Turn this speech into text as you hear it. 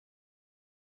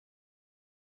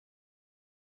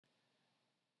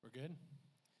good.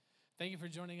 Thank you for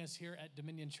joining us here at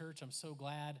Dominion Church. I'm so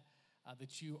glad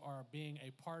that you are being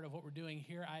a part of what we're doing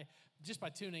here. Just by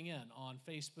tuning in on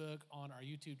Facebook, on our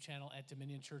YouTube channel at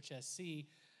Dominion Church SC.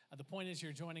 The point is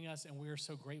you're joining us, and we're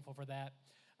so grateful for that.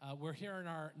 We're here in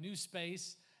our new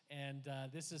space, and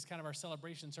this is kind of our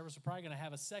celebration service. We're probably going to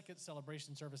have a second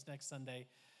celebration service next Sunday.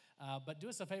 But do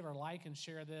us a favor, like and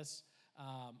share this.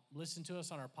 Listen to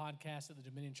us on our podcast at the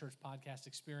Dominion Church Podcast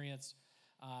Experience.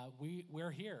 We're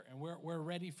here, and we're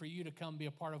ready for you to come be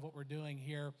a part of what we're doing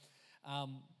here.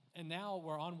 And now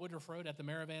we're on Woodruff Road at the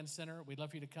Maravan Center. We'd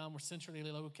love for you to come. We're centrally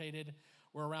located.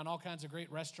 We're around all kinds of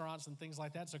great restaurants and things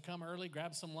like that. So come early,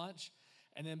 grab some lunch,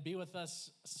 and then be with us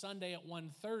Sunday at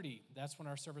 1:30. That's when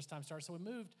our service time starts. So we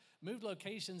moved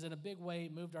locations in a big way,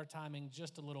 moved our timing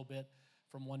just a little bit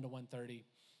from 1 to 1:30.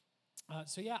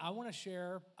 I want to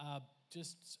share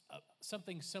just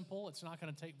something simple. It's not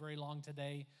going to take very long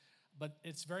today, but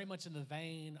it's very much in the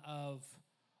vein of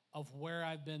where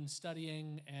I've been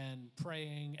studying and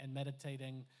praying and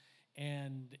meditating,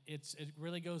 and it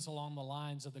really goes along the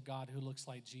lines of the God who looks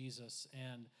like Jesus.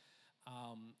 And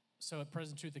so at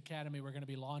Present Truth Academy, we're going to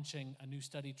be launching a new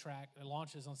study track. It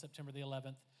launches on September the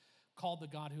 11th, called The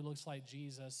God Who Looks Like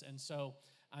Jesus. And so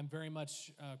I'm very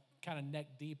much kind of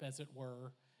neck deep, as it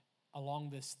were, along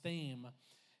this theme.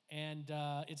 And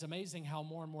it's amazing how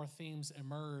more and more themes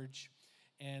emerge.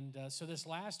 And so this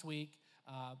last week,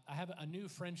 I have a new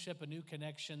friendship, a new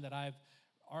connection that I've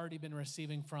already been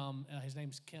receiving from. His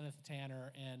name's Kenneth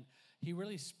Tanner, and he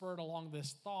really spurred along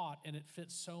this thought, and it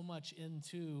fits so much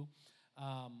into,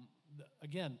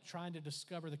 again, trying to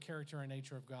discover the character and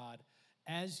nature of God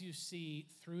as you see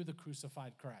through the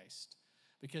crucified Christ,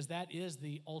 because that is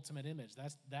the ultimate image.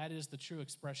 That is the true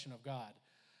expression of God.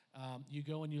 You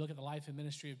go and you look at the life and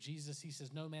ministry of Jesus. He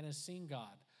says, no man has seen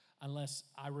God unless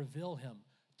I reveal him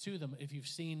to them. If you've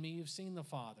seen me, you've seen the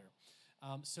Father.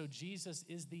 So Jesus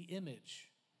is the image.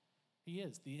 He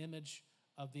is the image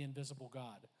of the invisible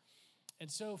God. And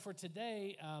so for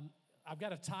today, I've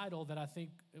got a title that I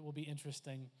think it will be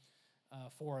interesting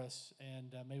for us,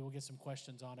 and maybe we'll get some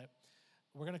questions on it.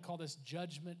 We're going to call this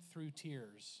Judgment Through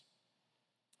Tears.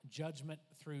 Judgment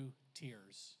Through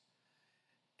Tears.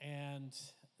 And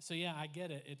so, yeah, I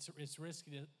get it. It's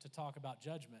risky to talk about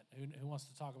judgment. Who wants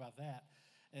to talk about that?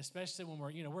 And especially when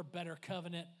we're better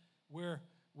covenant, we're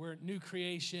new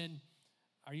creation.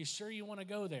 Are you sure you want to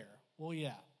go there? Well,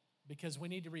 yeah, because we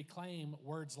need to reclaim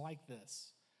words like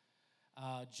this.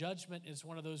 Judgment is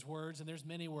one of those words, and there's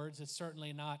many words. It's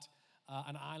certainly not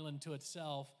an island to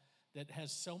itself that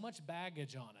has so much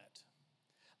baggage on it.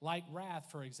 Like wrath,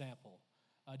 for example.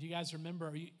 Do you guys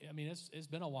remember? It's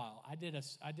been a while. I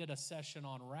did a session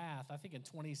on wrath, I think in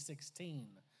 2016,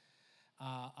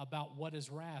 about what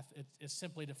is wrath. It's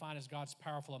simply defined as God's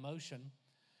powerful emotion.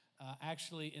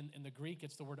 Actually, in the Greek,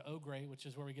 it's the word ogre, which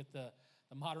is where we get the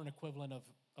modern equivalent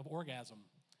of orgasm.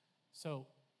 So,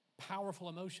 powerful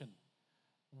emotion.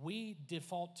 We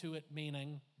default to it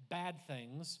meaning bad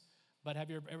things, but have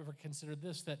you ever considered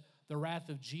this, that the wrath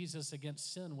of Jesus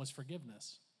against sin was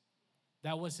forgiveness?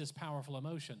 That was his powerful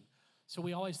emotion. So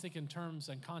we always think in terms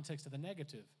and context of the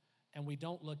negative, and we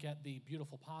don't look at the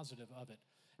beautiful positive of it.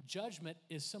 Judgment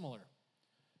is similar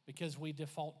because we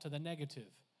default to the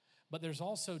negative. But there's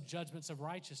also judgments of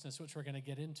righteousness, which we're going to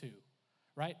get into,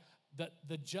 right?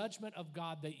 The judgment of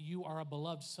God that you are a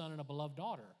beloved son and a beloved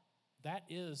daughter, that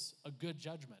is a good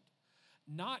judgment.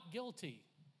 Not guilty.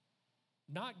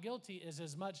 Not guilty is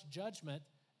as much judgment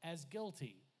as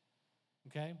guilty,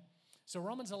 okay? So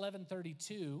Romans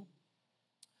 11:32,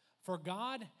 for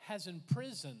God has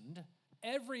imprisoned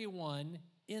everyone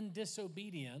in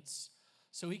disobedience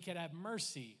so he could have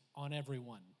mercy on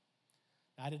everyone.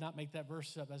 Now, I did not make that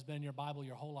verse up. That's been in your Bible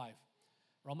your whole life.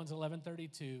 Romans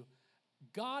 11:32,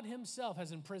 God himself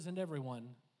has imprisoned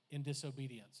everyone in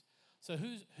disobedience. So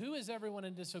who is everyone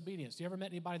in disobedience? Do you ever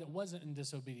met anybody that wasn't in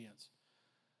disobedience?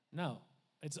 No,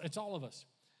 it's all of us.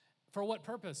 For what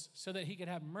purpose? So that he could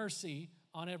have mercy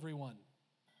on everyone.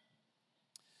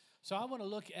 So I want to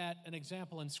look at an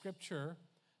example in Scripture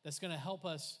that's going to help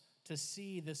us to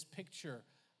see this picture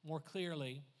more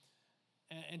clearly.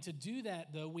 And to do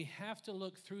that, though, we have to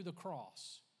look through the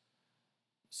cross.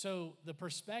 So the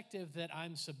perspective that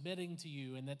I'm submitting to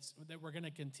you and that we're going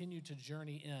to continue to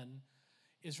journey in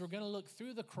is we're going to look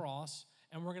through the cross,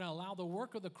 and we're going to allow the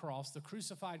work of the cross, the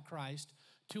crucified Christ,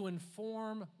 to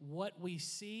inform what we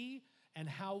see and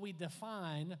how we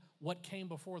define what came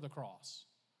before the cross.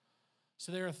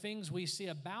 So there are things we see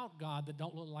about God that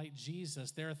don't look like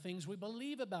Jesus. There are things we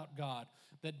believe about God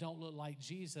that don't look like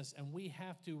Jesus, and we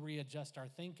have to readjust our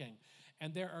thinking.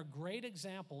 And there are great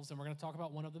examples, and we're going to talk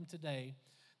about one of them today,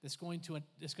 that's going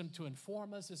to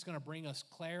inform us, it's going to bring us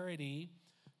clarity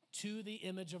to the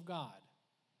image of God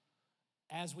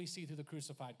as we see through the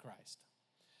crucified Christ.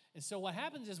 And so what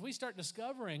happens is we start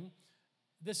discovering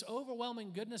this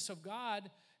overwhelming goodness of God,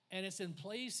 and it's in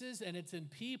places and it's in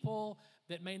people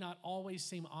that may not always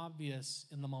seem obvious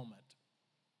in the moment.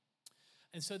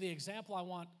 And so the example I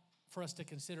want for us to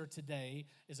consider today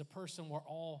is a person we're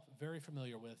all very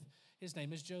familiar with. His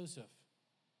name is Joseph.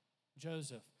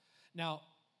 Joseph. Now,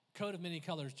 coat of many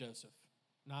colors, Joseph.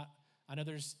 I know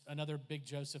there's another big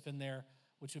Joseph in there,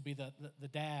 which would be the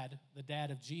dad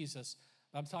of Jesus.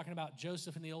 But I'm talking about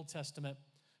Joseph in the Old Testament,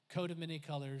 coat of many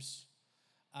colors.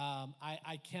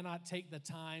 I cannot take the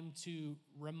time to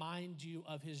remind you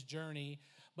of his journey,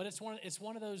 but it's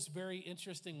one of those very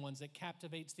interesting ones that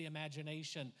captivates the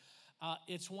imagination.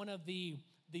 It's one of the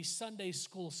Sunday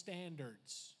school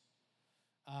standards.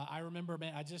 I remember,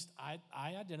 man, I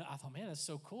thought, man, that's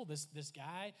so cool. This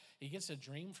guy, he gets a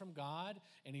dream from God,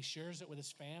 and he shares it with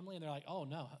his family, and they're like, oh,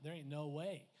 no, there ain't no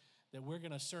way that we're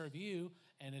going to serve you.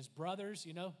 And his brothers,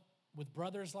 with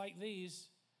brothers like these,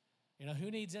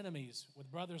 who needs enemies? With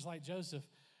brothers like Joseph,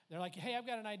 they're like, hey, I've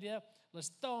got an idea.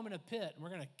 Let's throw him in a pit, and we're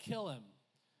going to kill him.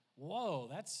 Whoa,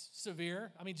 that's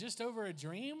severe. I mean, just over a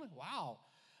dream? Wow.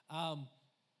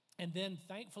 And then,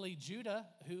 thankfully, Judah,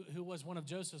 who was one of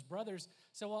Joseph's brothers,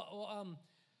 said, well,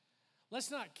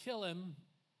 let's not kill him.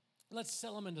 Let's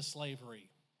sell him into slavery.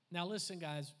 Now, listen,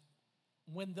 guys,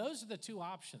 when those are the two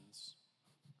options,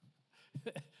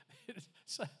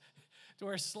 to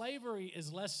where slavery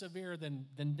is less severe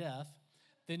than death,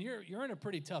 then you're in a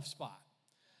pretty tough spot.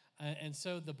 And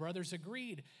so the brothers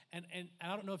agreed. And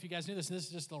I don't know if you guys knew this, and this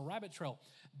is just a little rabbit trail.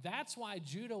 That's why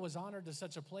Judah was honored to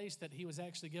such a place that he was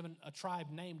actually given a tribe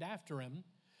named after him.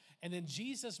 And then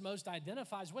Jesus most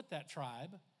identifies with that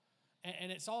tribe,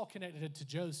 and it's all connected to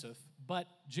Joseph, but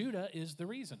Judah is the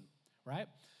reason, right?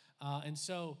 And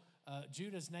so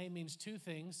Judah's name means two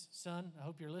things. Son, I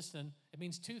hope you're listening. It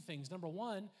means two things. Number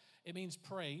one, it means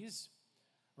praise,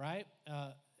 right?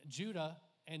 Judah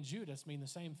and Judas mean the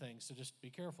same thing, so just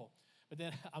be careful. But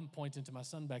then I'm pointing to my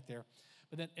son back there.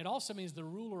 But then it also means the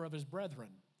ruler of his brethren.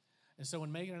 And so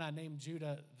when Megan and I named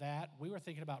Judah that, we were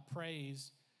thinking about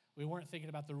praise. We weren't thinking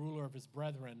about the ruler of his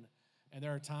brethren. And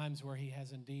there are times where he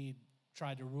has indeed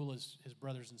tried to rule his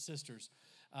brothers and sisters.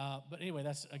 But anyway,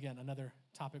 that's, again, another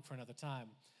topic for another time.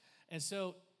 And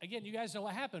so, again, you guys know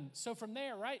what happened. So from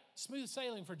there, right, smooth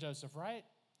sailing for Joseph, right?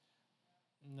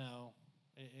 No.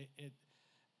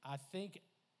 I think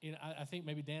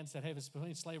maybe Dan said, hey, if it's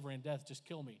between slavery and death, just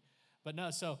kill me. But no,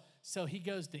 so he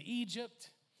goes to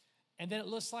Egypt, and then it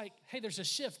looks like, hey, there's a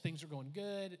shift. Things are going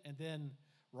good, and then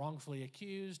wrongfully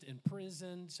accused,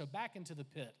 imprisoned, so back into the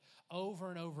pit over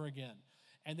and over again.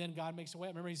 And then God makes a way.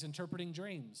 Remember, he's interpreting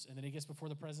dreams, and then he gets before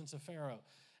the presence of Pharaoh.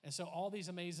 And so all these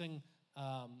amazing,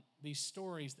 these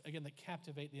stories, again, that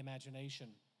captivate the imagination.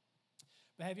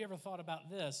 But have you ever thought about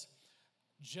this?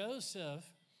 Joseph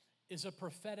is a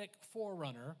prophetic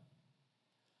forerunner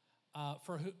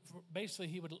for basically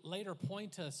he would later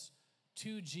point us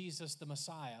to Jesus the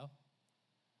Messiah.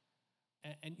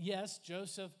 And yes,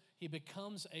 Joseph, he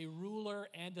becomes a ruler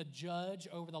and a judge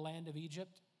over the land of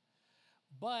Egypt.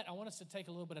 But I want us to take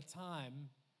a little bit of time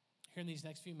here in these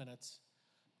next few minutes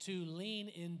to lean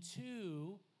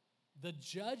into the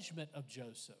judgment of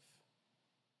Joseph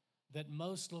that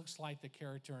most looks like the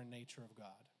character and nature of God.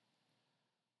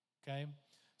 Okay?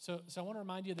 So I want to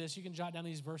remind you of this. You can jot down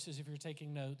these verses if you're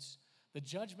taking notes. The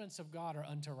judgments of God are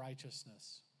unto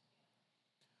righteousness.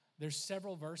 There's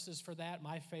several verses for that.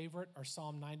 My favorite are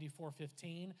Psalm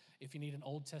 94:15, if you need an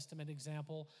Old Testament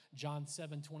example. John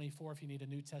 7:24, if you need a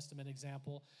New Testament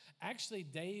example. Actually,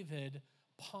 David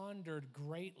pondered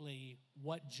greatly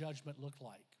what judgment looked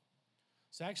like.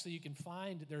 So actually, you can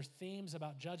find there's themes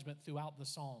about judgment throughout the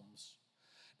Psalms.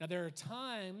 Now, there are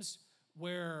times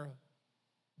where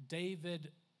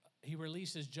David, he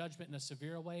releases judgment in a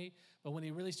severe way, but when he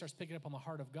really starts picking up on the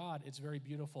heart of God, it's very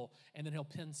beautiful, and then he'll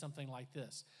pen something like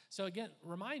this. So again,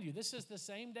 remind you, this is the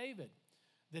same David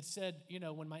that said,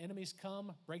 when my enemies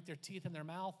come, break their teeth in their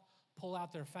mouth, pull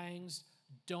out their fangs,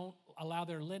 don't allow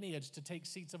their lineage to take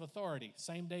seats of authority.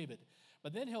 Same David.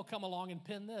 But then he'll come along and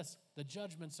pen this: the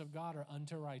judgments of God are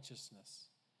unto righteousness.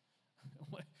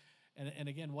 And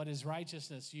again, what is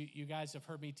righteousness? You guys have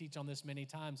heard me teach on this many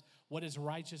times. What is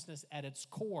righteousness at its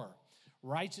core?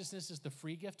 Righteousness is the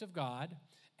free gift of God.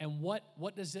 And what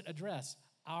does it address?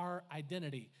 Our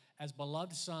identity as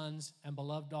beloved sons and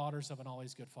beloved daughters of an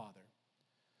always good Father.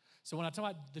 So when I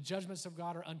talk about the judgments of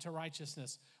God are unto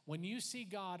righteousness, when you see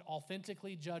God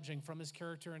authentically judging from his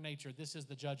character and nature, this is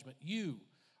the judgment. You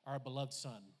are a beloved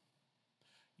son.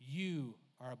 You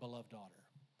are a beloved daughter.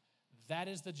 That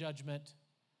is the judgment.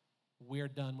 We're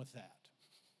done with that.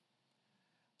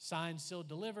 Signed, sealed,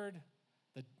 delivered.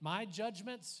 My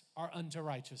judgments are unto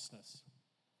righteousness.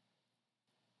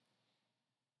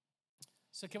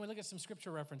 So can we look at some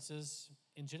scripture references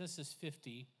in Genesis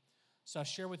 50? So I'll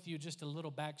share with you just a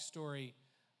little backstory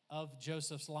of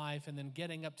Joseph's life and then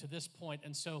getting up to this point.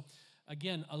 And so,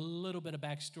 again, a little bit of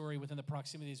backstory within the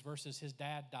proximity of these verses. His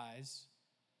dad dies.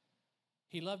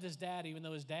 He loved his dad even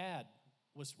though his dad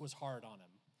was hard on him.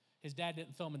 His dad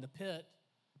didn't throw him in the pit.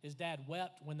 His dad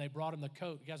wept when they brought him the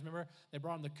coat. You guys remember? They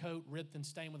brought him the coat ripped and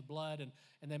stained with blood,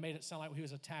 and they made it sound like he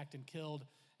was attacked and killed.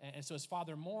 And so his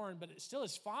father mourned, but still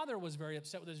his father was very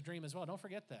upset with his dream as well. Don't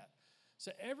forget that.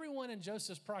 So everyone in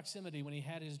Joseph's proximity when he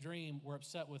had his dream were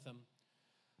upset with him.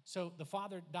 So the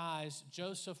father dies,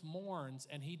 Joseph mourns,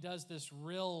 and he does this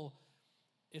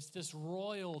it's this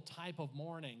royal type of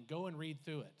mourning. Go and read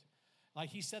through it. Like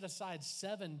he set aside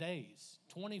 7 days,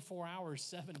 24 hours,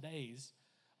 7 days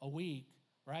a week,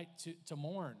 right, to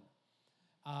mourn.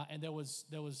 And there was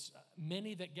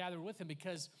many that gathered with him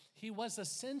because he was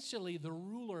essentially the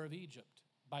ruler of Egypt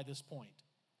by this point.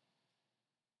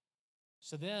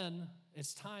 So then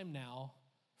it's time now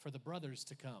for the brothers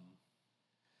to come.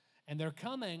 And they're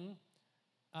coming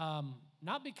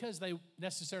not because they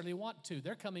necessarily want to.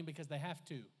 They're coming because they have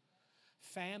to.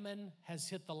 Famine has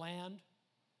hit the land.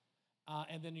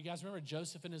 And then you guys remember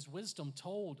Joseph in his wisdom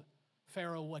told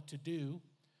Pharaoh what to do.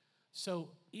 So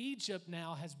Egypt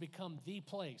now has become the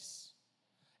place.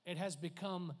 It has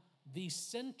become the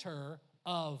center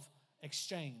of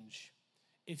exchange.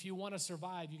 If you want to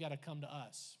survive, you got to come to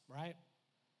us, right?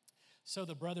 So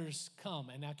the brothers come.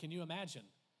 And now can you imagine?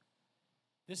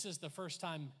 This is the first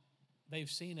time they've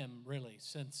seen him really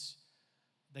since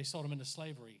they sold him into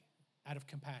slavery out of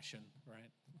compassion,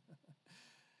 right?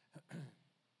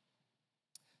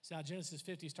 So now Genesis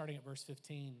 50, starting at verse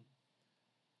 15.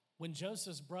 When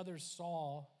Joseph's brothers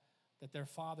saw that their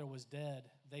father was dead,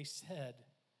 they said,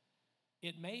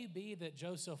 "It may be that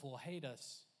Joseph will hate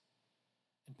us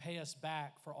and pay us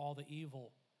back for all the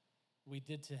evil we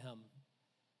did to him."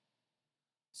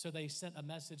 So they sent a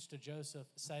message to Joseph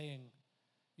saying,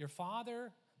 "Your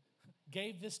father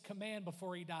gave this command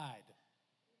before he died.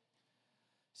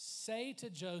 Say to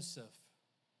Joseph,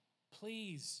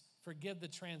 please forgive the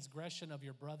transgression of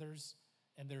your brothers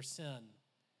and their sin,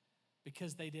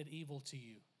 because they did evil to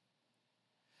you.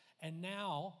 And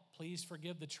now, please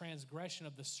forgive the transgression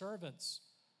of the servants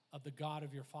of the God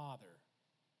of your father."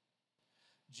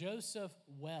 Joseph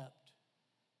wept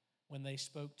when they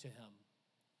spoke to him.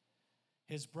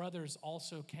 His brothers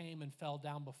also came and fell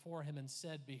down before him and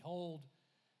said, "Behold,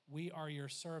 we are your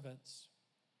servants."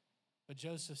 But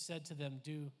Joseph said to them,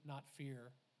 "Do not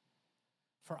fear,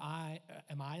 for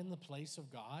am I in the place of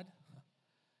God?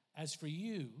 As for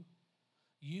you,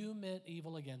 you meant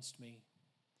evil against me,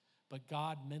 but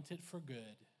God meant it for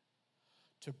good,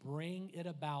 to bring it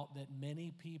about that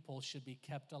many people should be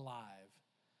kept alive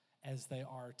as they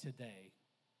are today.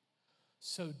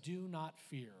 So do not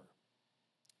fear.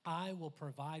 I will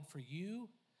provide for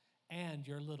you and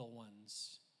your little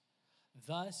ones."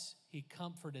 Thus he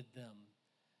comforted them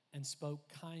and spoke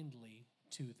kindly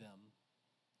to them.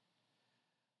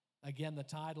 Again, the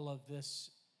title of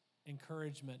this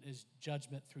encouragement is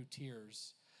Judgment Through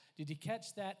Tears. Did you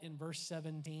catch that in verse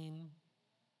 17?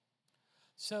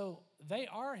 So they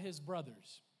are his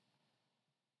brothers.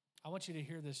 I want you to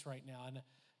hear this right now, and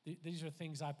these are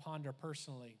things I ponder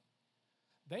personally.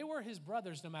 They were his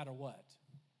brothers no matter what.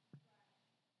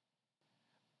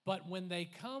 But when they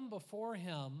come before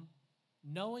him,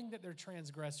 knowing that they're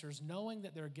transgressors, knowing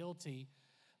that they're guilty,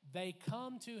 they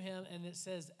come to him, and it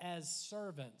says, as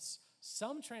servants.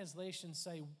 Some translations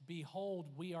say,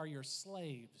 "Behold, we are your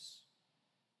slaves."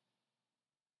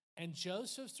 And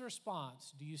Joseph's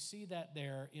response, do you see that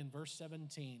there in verse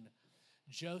 17?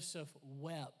 Joseph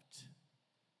wept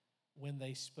when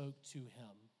they spoke to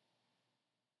him.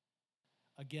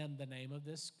 Again, the name of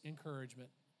this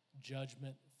encouragement,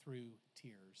 Judgment Through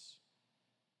Tears.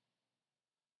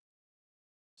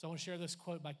 So I want to share this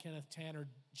quote by Kenneth Tanner.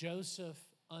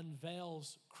 Joseph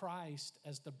unveils Christ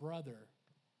as the brother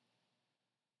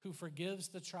who forgives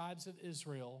the tribes of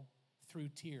Israel through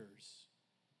tears.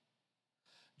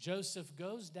 Joseph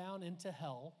goes down into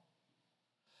hell,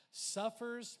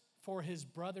 suffers for his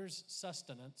brother's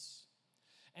sustenance,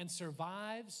 and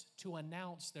survives to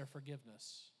announce their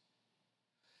forgiveness,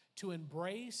 to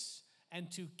embrace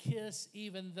and to kiss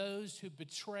even those who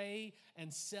betray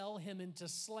and sell him into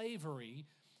slavery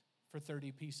for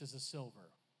 30 pieces of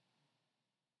silver.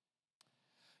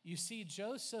 You see,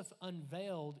 Joseph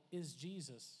unveiled is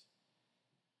Jesus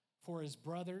for his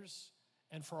brothers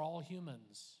and for all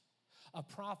humans. A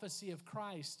prophecy of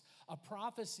Christ, a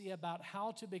prophecy about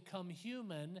how to become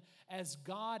human as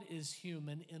God is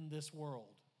human in this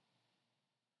world.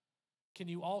 Can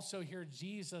you also hear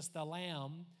Jesus, the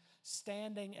Lamb,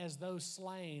 standing as though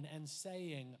slain and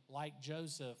saying, like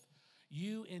Joseph,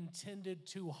 "You intended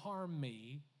to harm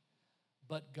me,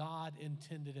 but God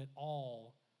intended it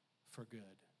all for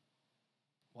good."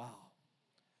 Wow,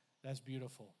 that's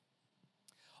beautiful.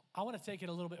 I want to take it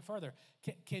a little bit further.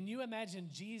 Can you imagine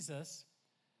Jesus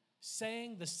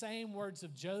saying the same words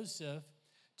of Joseph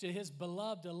to his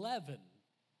beloved 11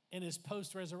 in his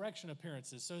post-resurrection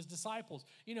appearances? So his disciples,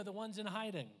 the ones in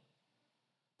hiding,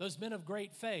 those men of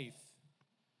great faith.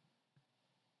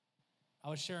 I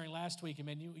was sharing last week,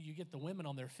 and you get the women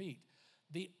on their feet.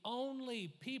 The only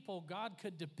people God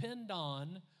could depend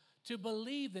on to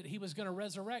believe that he was going to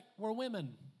resurrect were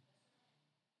women.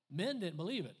 Men didn't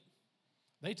believe it.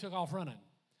 They took off running.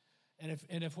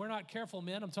 And if we're not careful,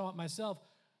 men, I'm talking about myself,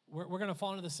 we're going to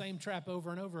fall into the same trap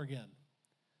over and over again.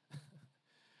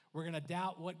 We're going to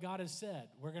doubt what God has said.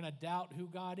 We're going to doubt who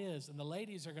God is. And the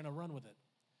ladies are going to run with it.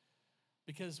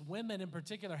 Because women in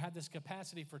particular have this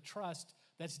capacity for trust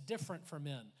that's different from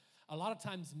men. A lot of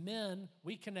times men,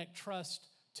 we connect trust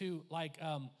to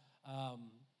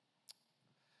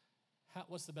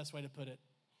what's the best way to put it?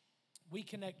 We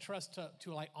connect trust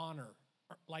to like honor,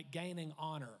 like gaining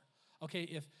honor. Okay,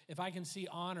 if I can see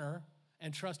honor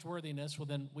and trustworthiness, well,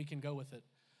 then we can go with it.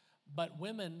 But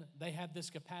women, they have this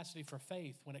capacity for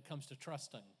faith when it comes to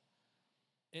trusting.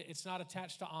 It's not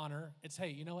attached to honor. It's, hey,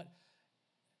 you know what?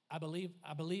 I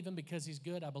believe him because he's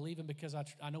good. I believe him because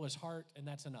I know his heart, and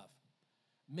that's enough.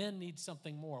 Men need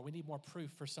something more. We need more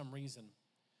proof for some reason.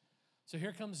 So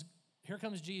here comes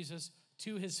Jesus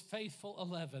to his faithful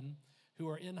 11 who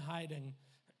are in hiding.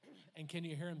 And can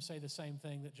you hear him say the same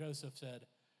thing that Joseph said?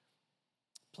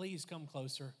 "Please come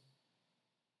closer."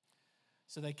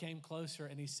 So they came closer,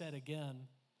 and he said again,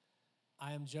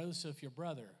 "I am Joseph, your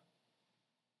brother,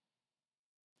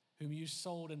 whom you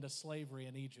sold into slavery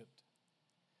in Egypt.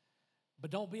 But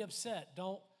don't be upset.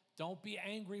 Don't be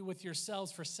angry with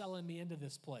yourselves for selling me into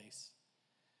this place.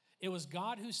 It was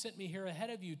God who sent me here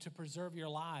ahead of you to preserve your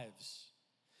lives.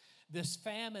 This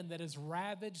famine that has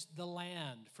ravaged the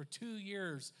land for 2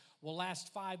 years will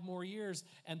last 5 more years,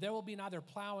 and there will be neither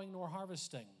plowing nor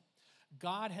harvesting.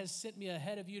 God has sent me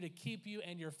ahead of you to keep you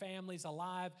and your families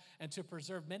alive and to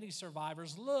preserve many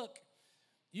survivors. Look,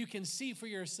 you can see for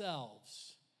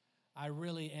yourselves. I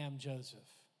really am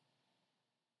Joseph.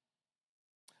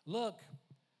 Look,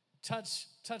 touch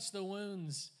the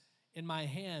wounds in my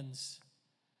hands.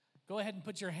 Go ahead and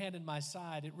put your hand in my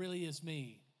side. It really is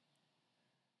me.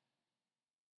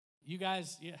 You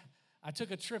guys, I took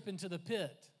a trip into the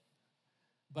pit,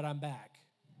 but I'm back.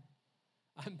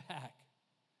 I'm back."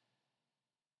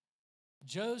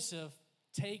 Joseph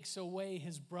takes away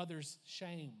his brother's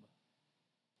shame.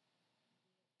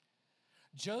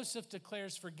 Joseph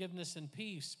declares forgiveness and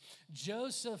peace.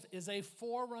 Joseph is a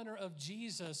forerunner of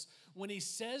Jesus when he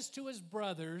says to his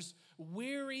brothers,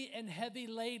 weary and heavy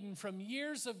laden from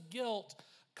years of guilt,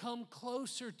 "Come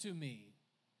closer to me."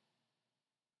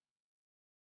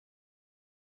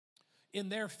 In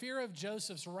their fear of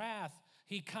Joseph's wrath,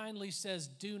 he kindly says,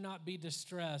 "Do not be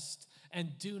distressed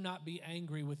and do not be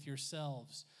angry with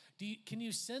yourselves." Can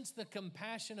you sense the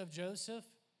compassion of Joseph?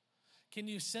 Can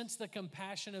you sense the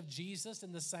compassion of Jesus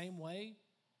in the same way?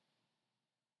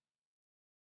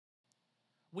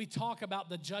 We talk about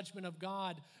the judgment of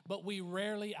God, but we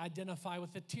rarely identify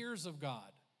with the tears of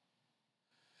God.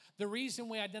 The reason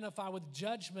we identify with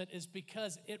judgment is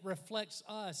because it reflects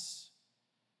us.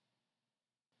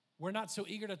 We're not so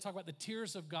eager to talk about the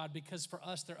tears of God because for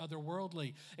us they're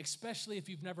otherworldly, especially if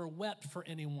you've never wept for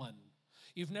anyone.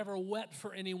 You've never wept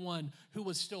for anyone who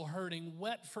was still hurting,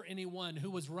 wept for anyone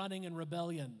who was running in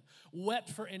rebellion, wept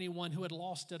for anyone who had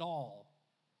lost it all.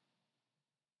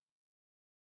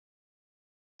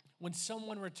 When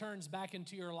someone returns back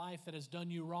into your life that has done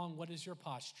you wrong, what is your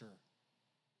posture?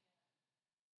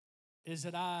 Is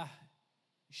it, you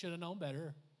should have known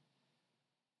better?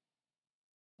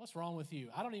 What's wrong with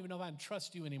you? I don't even know if I can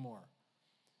trust you anymore.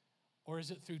 Or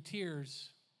is it through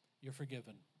tears you're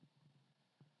forgiven?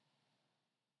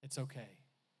 It's okay.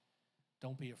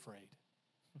 Don't be afraid.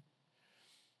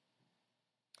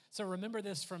 So remember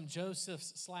this from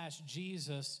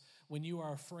Joseph/Jesus when you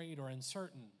are afraid or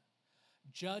uncertain.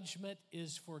 Judgment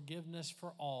is forgiveness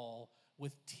for all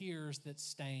with tears that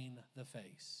stain the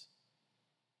face.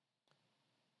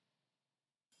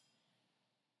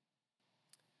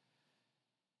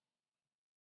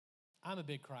 I'm a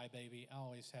big crybaby. I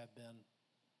always have been.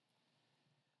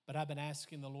 But I've been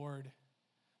asking the Lord,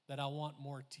 that I want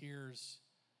more tears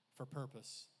for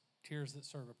purpose, tears that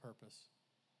serve a purpose.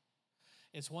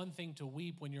 It's one thing to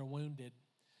weep when you're wounded.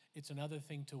 It's another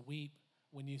thing to weep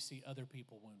when you see other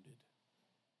people wounded.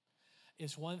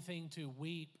 It's one thing to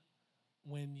weep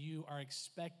when you are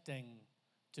expecting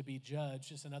to be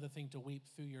judged. It's another thing to weep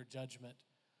through your judgment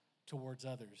towards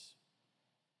others.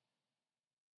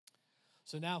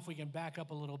 So now if we can back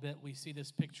up a little bit, we see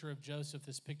this picture of Joseph,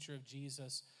 this picture of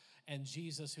Jesus, and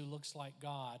Jesus who looks like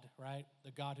God, right?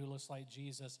 The God who looks like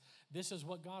Jesus. This is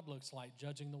what God looks like,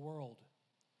 judging the world.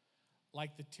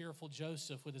 Like the tearful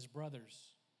Joseph with his brothers.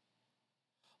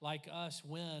 Like us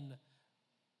when,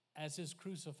 as his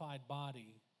crucified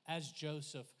body, as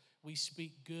Joseph, we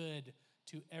speak good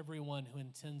to everyone who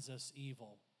intends us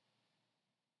evil.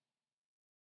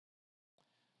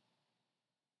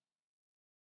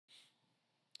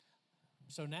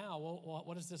 So now,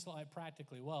 what does this look like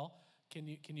practically? Well, can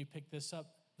you pick this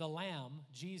up? The Lamb,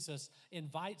 Jesus,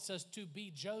 invites us to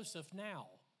be Joseph now.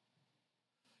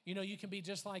 You know, you can be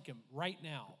just like him right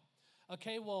now.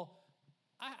 Okay, well,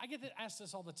 I get asked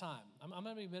this all the time. I'm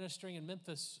going to be ministering in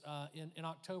Memphis in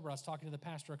October. I was talking to the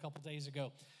pastor a couple days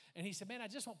ago, and he said, man, I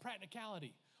just want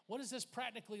practicality. What does this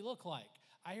practically look like?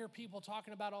 I hear people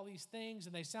talking about all these things,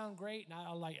 and they sound great, and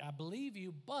I believe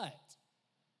you, but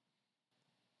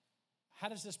how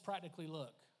does this practically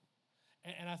look?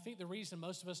 And I think the reason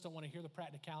most of us don't want to hear the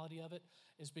practicality of it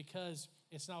is because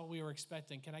it's not what we were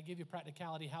expecting. Can I give you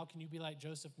practicality? How can you be like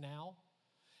Joseph now?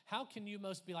 How can you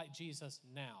most be like Jesus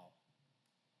now?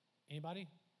 Anybody?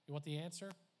 You want the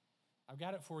answer? I've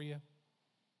got it for you.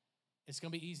 It's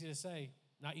going to be easy to say,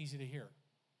 not easy to hear.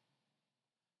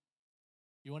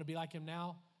 You want to be like him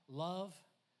now? Love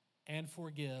and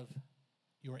forgive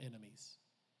your enemies.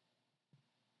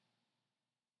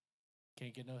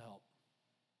 Can't get no help.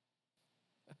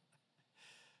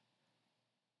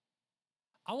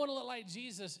 I want to look like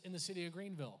Jesus in the city of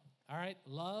Greenville. All right?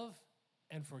 Love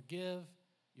and forgive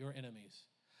your enemies.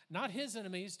 Not his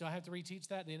enemies. Do I have to reteach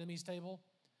that, the enemies table?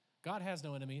 God has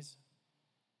no enemies.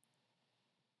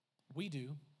 We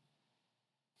do.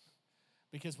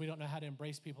 Because we don't know how to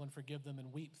embrace people and forgive them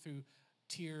and weep through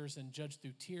tears and judge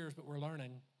through tears, but we're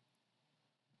learning.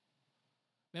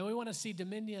 Man, we want to see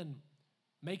Dominion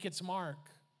make its mark.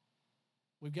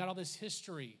 We've got all this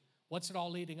history. What's it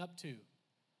all leading up to?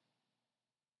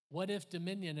 What if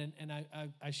Dominion, and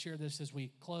I share this as we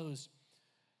close,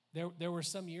 there were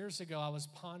some years ago I was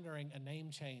pondering a name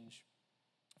change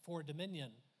for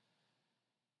Dominion.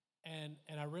 And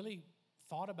I really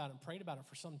thought about it and prayed about it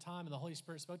for some time, and the Holy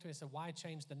Spirit spoke to me and said, why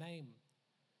change the name?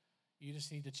 You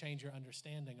just need to change your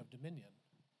understanding of Dominion.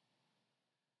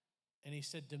 And he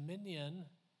said, Dominion,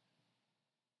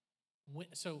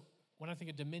 so when I think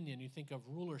of Dominion, you think of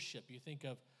rulership, you think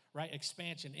of, right,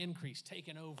 expansion, increase,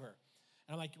 taking over.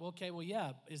 And I'm like, okay, well,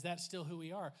 yeah, is that still who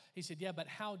we are? He said, yeah, but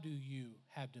how do you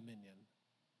have dominion?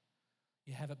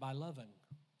 You have it by loving.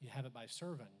 You have it by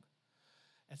serving.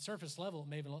 At surface level, it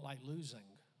may even look like losing.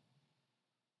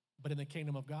 But in the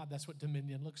kingdom of God, that's what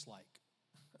dominion looks like.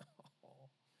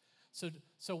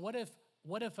 So what if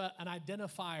an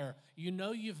identifier, you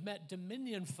know you've met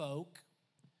dominion folk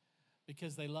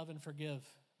because they love and forgive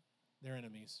their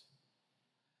enemies.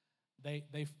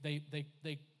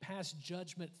 They pass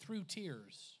judgment through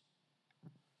tears.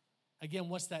 Again,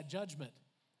 what's that judgment?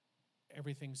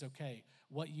 Everything's okay.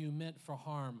 What you meant for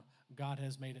harm, God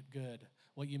has made it good.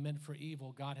 What you meant for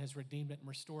evil, God has redeemed it and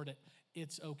restored it.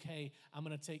 It's okay. I'm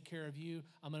going to take care of you.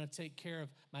 I'm going to take care of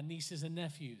my nieces and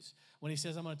nephews. When he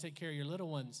says, I'm going to take care of your little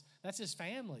ones, that's his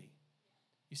family.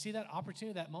 You see that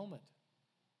opportunity, that moment.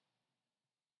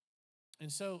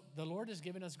 And so the Lord has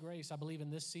given us grace, I believe, in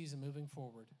this season moving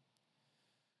forward,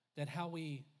 that how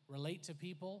we relate to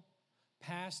people,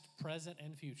 past, present,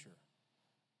 and future,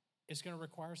 it's going to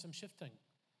require some shifting,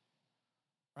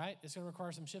 right? It's going to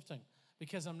require some shifting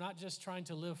because I'm not just trying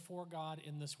to live for God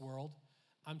in this world.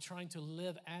 I'm trying to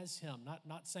live as him,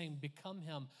 not saying become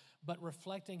him, but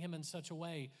reflecting him in such a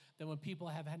way that when people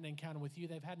have had an encounter with you,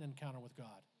 they've had an encounter with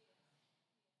God.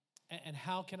 And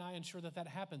how can I ensure that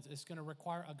happens? It's going to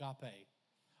require agape,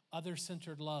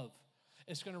 other-centered love.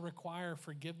 It's going to require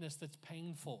forgiveness that's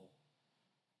painful.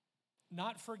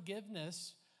 Not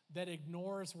forgiveness that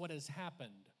ignores what has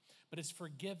happened, but it's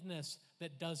forgiveness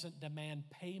that doesn't demand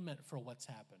payment for what's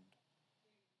happened.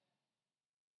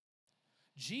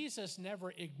 Jesus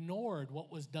never ignored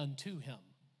what was done to him.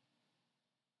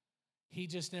 He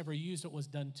just never used what was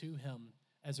done to him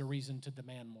as a reason to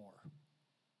demand more.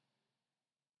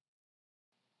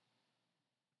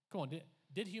 Come on,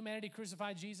 did humanity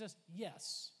crucify Jesus?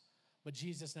 Yes, but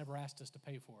Jesus never asked us to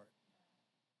pay for it.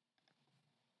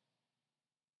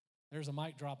 There's a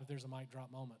mic drop if there's a mic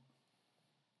drop moment.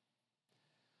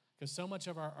 Because so much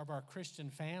of our Christian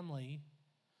family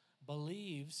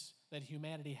believes that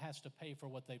humanity has to pay for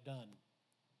what they've done.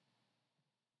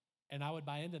 And I would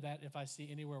buy into that if I see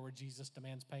anywhere where Jesus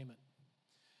demands payment.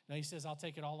 Now he says, I'll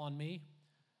take it all on me.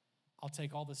 I'll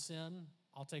take all the sin.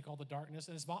 I'll take all the darkness.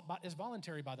 And it's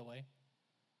voluntary, by the way.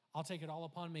 I'll take it all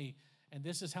upon me. And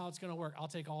this is how it's going to work. I'll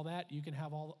take all that. You can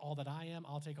have all that I am.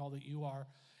 I'll take all that you are.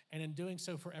 And in doing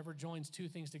so, forever joins two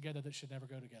things together that should never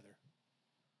go together.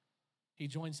 He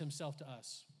joins himself to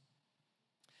us.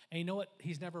 And you know what?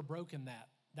 He's never broken that.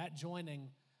 That joining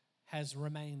has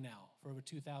remained now for over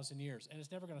 2,000 years, and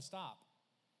it's never going to stop.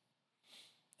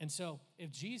 And so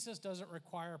if Jesus doesn't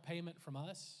require payment from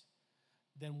us,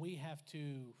 then we have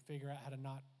to figure out how to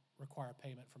not require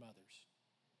payment from others.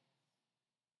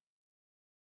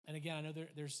 And again, I know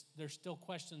there's still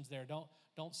questions there.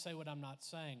 Don't say what I'm not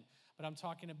saying. But I'm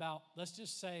talking about, let's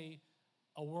just say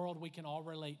a world we can all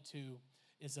relate to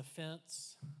is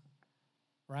offense,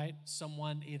 right?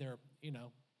 Someone either,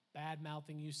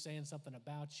 bad-mouthing you, saying something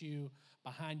about you,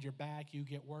 behind your back, you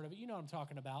get word of it. You know what I'm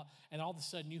talking about. And all of a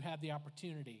sudden you have the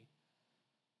opportunity.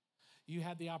 You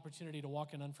have the opportunity to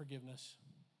walk in unforgiveness.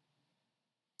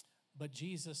 But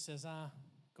Jesus says,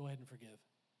 go ahead and forgive.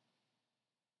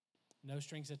 No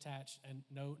strings attached and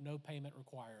no payment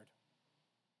required.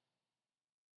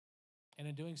 And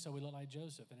in doing so, we look like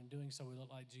Joseph. And in doing so, we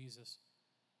look like Jesus.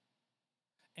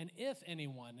 And if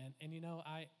anyone,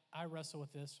 I wrestle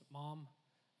with this, Mom,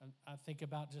 I think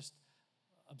about just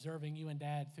observing you and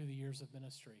Dad through the years of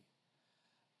ministry.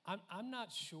 I'm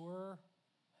not sure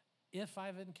if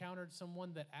I've encountered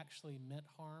someone that actually meant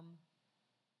harm.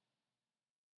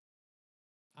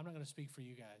 I'm not going to speak for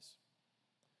you guys.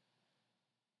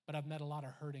 But I've met a lot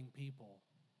of hurting people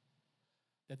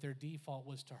that their default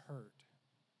was to hurt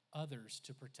others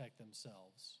to protect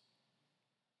themselves.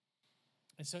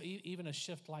 And so even a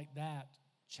shift like that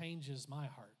changes my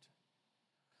heart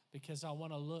because I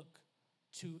want to look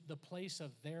to the place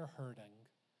of their hurting,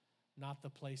 not the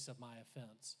place of my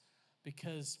offense,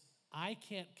 because I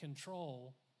can't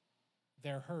control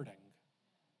their hurting.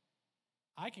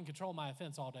 I can control my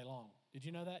offense all day long. Did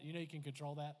you know that? You know you can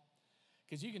control that?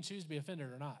 Because you can choose to be offended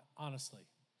or not, honestly.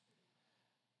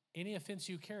 Any offense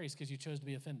you carry is because you chose to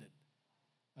be offended,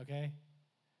 okay?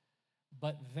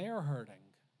 But they're hurting.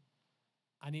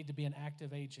 I need to be an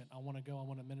active agent. I want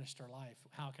to minister life.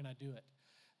 How can I do it?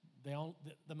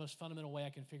 The most fundamental way I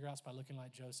can figure out is by looking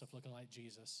like Joseph, looking like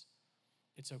Jesus.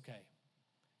 It's okay.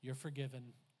 You're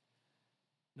forgiven.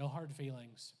 No hard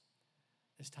feelings.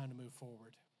 It's time to move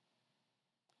forward.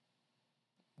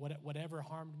 Whatever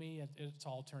harmed me, it's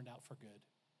all turned out for good.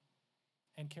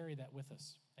 And carry that with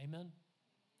us. Amen?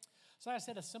 So I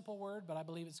said a simple word, but I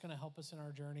believe it's going to help us in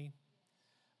our journey.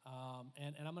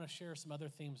 And I'm going to share some other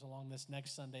themes along this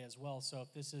next Sunday as well. So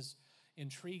if this is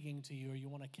intriguing to you or you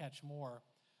want to catch more,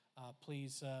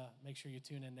 please make sure you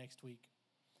tune in next week.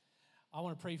 I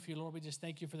want to pray for you, Lord. We just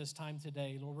thank you for this time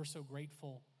today. Lord, we're so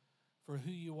grateful for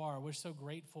who you are. We're so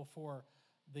grateful for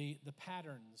the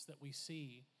patterns that we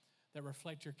see that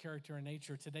reflect your character and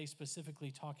nature. Today,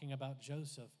 specifically talking about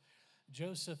Joseph.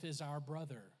 Joseph is our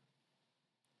brother.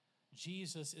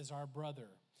 Jesus is our brother.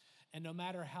 And no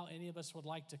matter how any of us would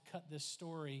like to cut this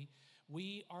story,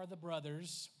 we are the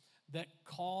brothers that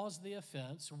caused the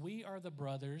offense. We are the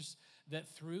brothers that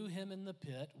threw him in the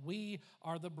pit. We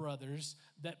are the brothers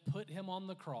that put him on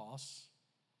the cross.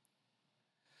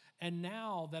 And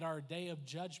now that our day of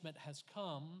judgment has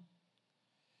come,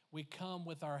 we come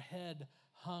with our head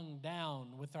hung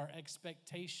down, with our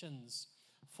expectations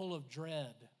full of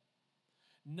dread,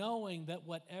 knowing that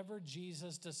whatever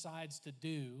Jesus decides to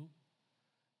do,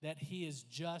 that he is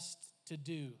just to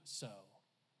do so.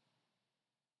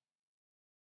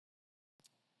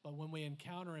 But when we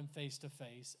encounter him face to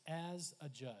face as a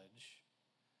judge,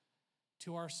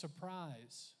 to our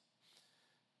surprise,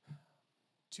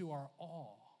 to our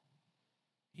awe,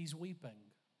 he's weeping.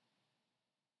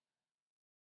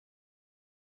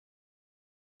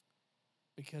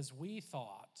 Because we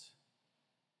thought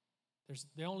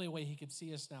the only way he could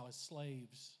see us now as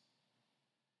slaves,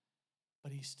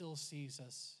 but he still sees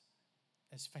us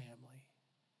as family.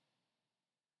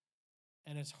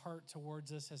 And his heart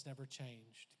towards us has never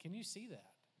changed. Can you see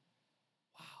that?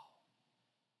 Wow.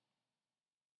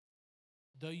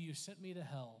 Though you sent me to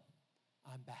hell,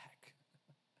 I'm back.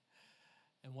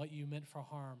 And what you meant for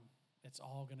harm, it's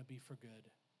all going to be for good.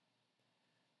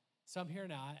 So I'm here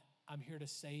now. I'm here to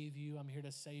save you. I'm here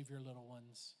to save your little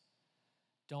ones.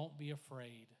 Don't be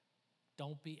afraid.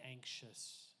 Don't be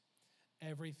anxious.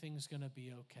 Everything's going to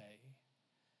be okay.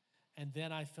 And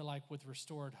then I feel like with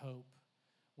restored hope,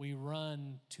 we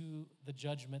run to the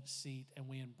judgment seat and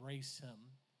we embrace him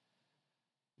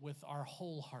with our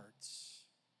whole hearts,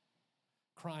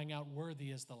 crying out,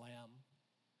 "Worthy is the Lamb.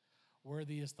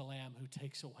 Worthy is the Lamb who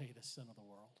takes away the sin of the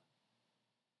world."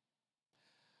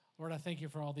 Lord, I thank you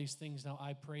for all these things. Now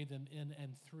I pray them in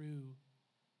and through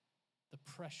the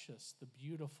precious, the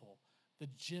beautiful, the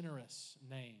generous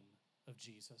name of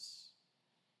Jesus.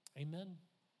 Amen.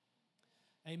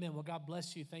 Amen. Well, God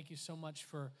bless you. Thank you so much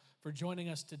for joining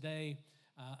us today.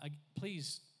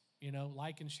 Please,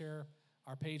 like and share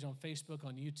our page on Facebook,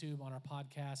 on YouTube, on our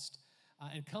podcast,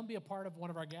 and come be a part of one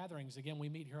of our gatherings. Again, we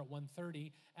meet here at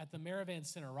 1:30 at the Maravan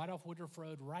Center, right off Woodruff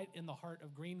Road, right in the heart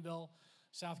of Greenville,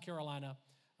 South Carolina.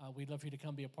 We'd love for you to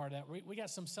come be a part of that. We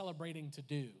got some celebrating to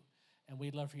do, and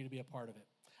we'd love for you to be a part of it.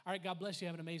 All right, God bless you.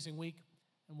 Have an amazing week,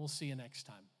 and we'll see you next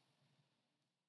time.